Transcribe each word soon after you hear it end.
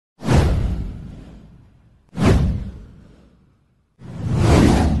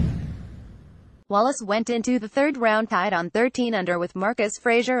Wallace went into the third round tied on 13 under with Marcus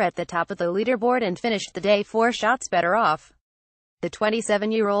Fraser at the top of the leaderboard and finished the day 4 shots better off. The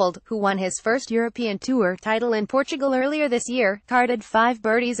 27-year-old, who won his first European Tour title in Portugal earlier this year, carded 5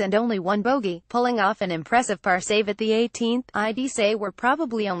 birdies and only 1 bogey, pulling off an impressive par save at the 18th. "I'd say we're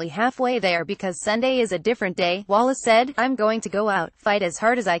probably only halfway there because Sunday is a different day," Wallace said. "I'm going to go out, fight as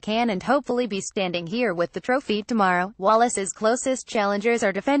hard as I can and hopefully be standing here with the trophy tomorrow." Wallace's closest challengers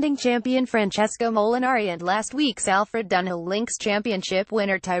are defending champion Francesco Molinari and last week's Alfred Dunhill Links Championship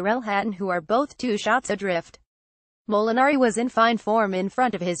winner Tyrrell Hatton, who are both 2 shots adrift. Molinari was in fine form in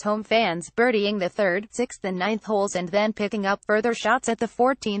front of his home fans, birdieing the 3rd, 6th and 9th holes and then picking up further shots at the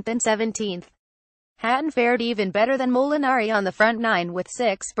 14th and 17th. Hatton fared even better than Molinari on the front 9 with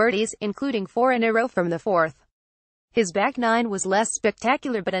 6 birdies, including 4 in a row from the 4th. His back 9 was less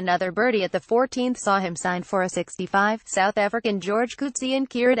spectacular, but another birdie at the 14th saw him sign for a 65. South African George Coetzee and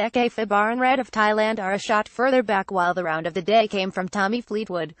Kirat Ekabaranrat of Thailand are a shot further back, while the round of the day came from Tommy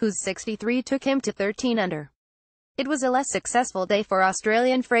Fleetwood, whose 63 took him to 13 under. It was a less successful day for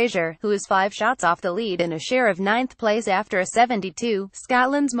Australian Fraser, who is 5 shots off the lead and a share of 9th place after a 72.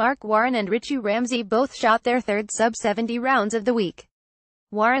 Scotland's Mark Warren and Richie Ramsey both shot their 3rd sub-70 rounds of the week.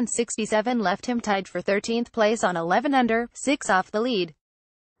 Warren's 67 left him tied for 13th place on 11 under, 6 off the lead.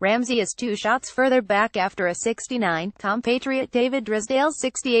 Ramsey is 2 shots further back after a 69. Compatriot David Drysdale's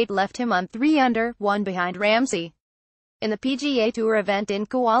 68 left him on 3 under, 1 behind Ramsey. In the PGA Tour event in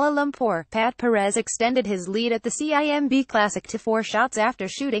Kuala Lumpur, Pat Perez extended his lead at the CIMB Classic to 4 shots after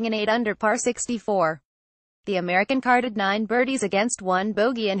shooting an 8 under par 64. The American carded 9 birdies against 1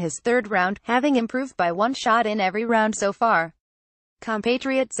 bogey in his 3rd round, having improved by 1 shot in every round so far.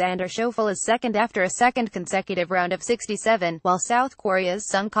 Compatriot Xander Schauffele is 2nd after a 2nd consecutive round of 67, while South Korea's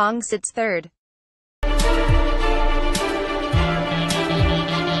Sung Kong sits 3rd.